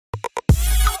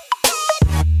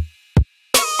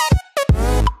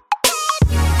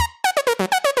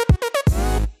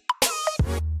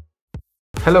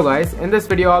Hello guys, in this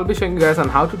video I'll be showing you guys on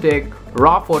how to take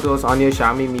raw photos on your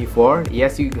Xiaomi Mi 4.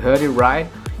 Yes, you heard it right.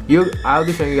 I'll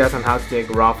be showing you guys on how to take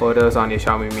raw photos on your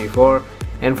Xiaomi Mi 4.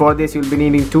 And for this you'll be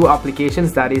needing two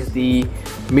applications, that is the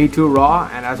Mi 2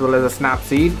 Raw and as well as a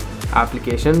Snapseed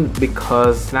application,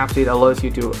 because Snapseed allows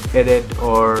you to edit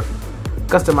or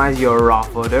customize your raw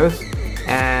photos.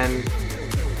 And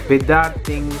with that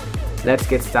thing, let's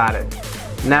get started.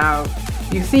 Now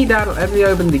you see that, let me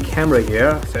open the camera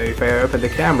here. So if I open the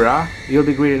camera, you'll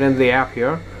be greeted in the app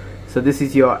here. So this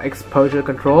is your exposure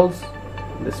controls.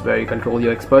 This is where you control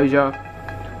your exposure.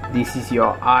 This is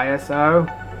your ISO,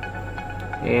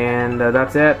 and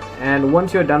that's it. And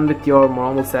once you're done with your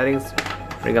normal settings,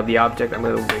 bring up the object. I'm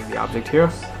going to bring the object here.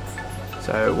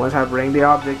 So once I bring the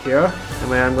object here,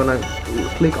 I'm going to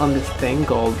click on this thing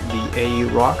called the AU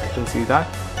rock. You can see that.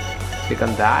 Click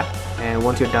on that, and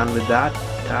once you're done with that,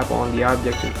 tap on the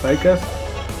object in focus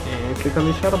and click on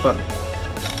the shutter button,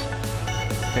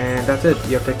 and that's it.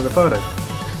 You have taken the photo.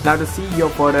 Now to see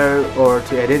your photo or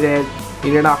to edit it,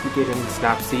 you need an application,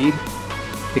 Snapseed.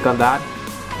 Click on that,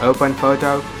 open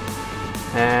photo,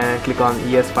 and click on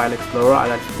ES File Explorer.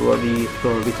 That's for the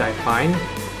explorer which I find,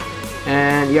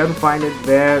 and you have to find it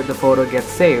where the photo gets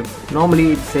saved.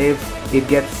 Normally it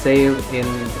gets saved in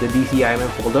the DCIM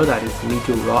folder, that is Mi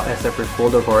 2 Raw, a separate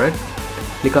folder for it.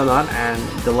 Click on that, and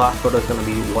the last photo is going to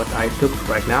be what I took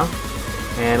right now.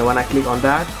 And when I click on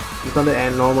that, click on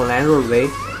the normal Android way,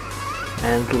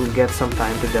 and it will get some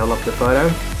time to develop the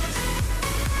photo.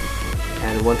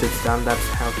 And once it's done, that's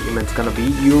how the image is going to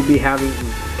be. You'll be having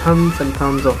tons and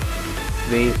tons of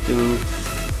ways to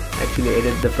actually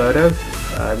edit the photos.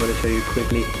 I'm going to show you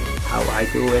quickly how I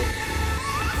do it.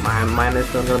 Mine is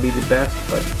not going to be the best,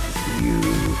 but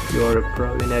if you're a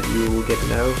pro in it, you will get to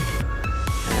know.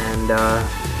 And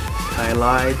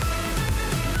highlights,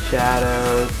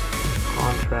 shadows,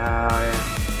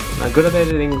 contrast. I'm good at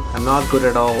editing. I'm not good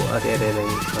at all at editing,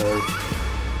 so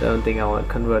don't think I want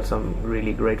to convert some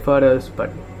really great photos,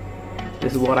 but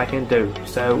this is what I can do.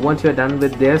 So once you're done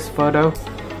with this photo,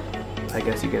 I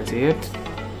guess you can see it.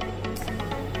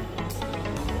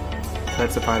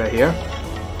 That's the photo here.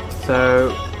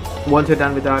 So once you're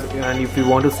done with that, and if you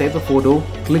want to save the photo,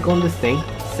 click on this thing,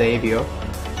 save here,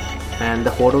 and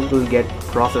the photo will get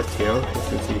processed here.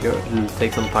 As you can see here, it will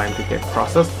take some time to get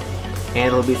processed, and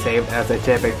it will be saved as a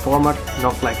JPEG format,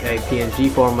 not like a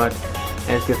PNG format.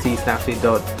 As you can see,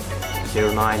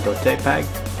 snapseed.09.jpg,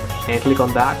 and click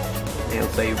on that, and it'll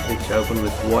say which open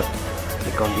with what.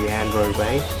 Click on the Android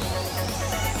way,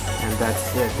 and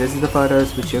that's it. This is the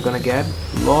photos which you're gonna get.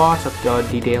 Lots of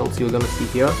details you're gonna see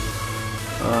here.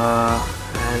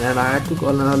 And then I took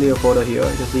an earlier photo here.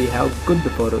 You can see how good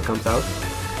the photo comes out.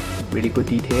 Really good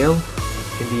detail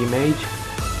in the image.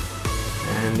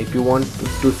 And if you want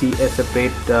to see a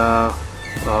separate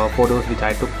photos which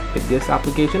I took with this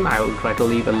application, I will try to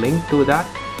leave a link to that.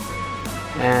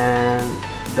 And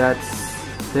that's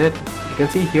it. You can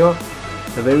see here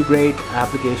a very great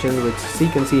application which you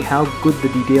can see how good the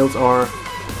details are.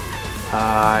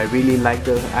 I really like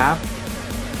the app.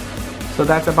 So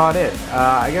that's about it.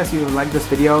 I guess you like this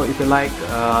video. If you like,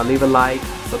 leave a like,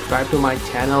 subscribe to my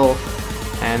channel,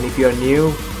 and if you're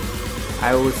new,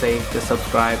 I would say just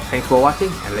subscribe. Thanks for watching,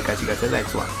 and I'll catch you guys in the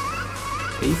next one.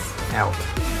 Peace out.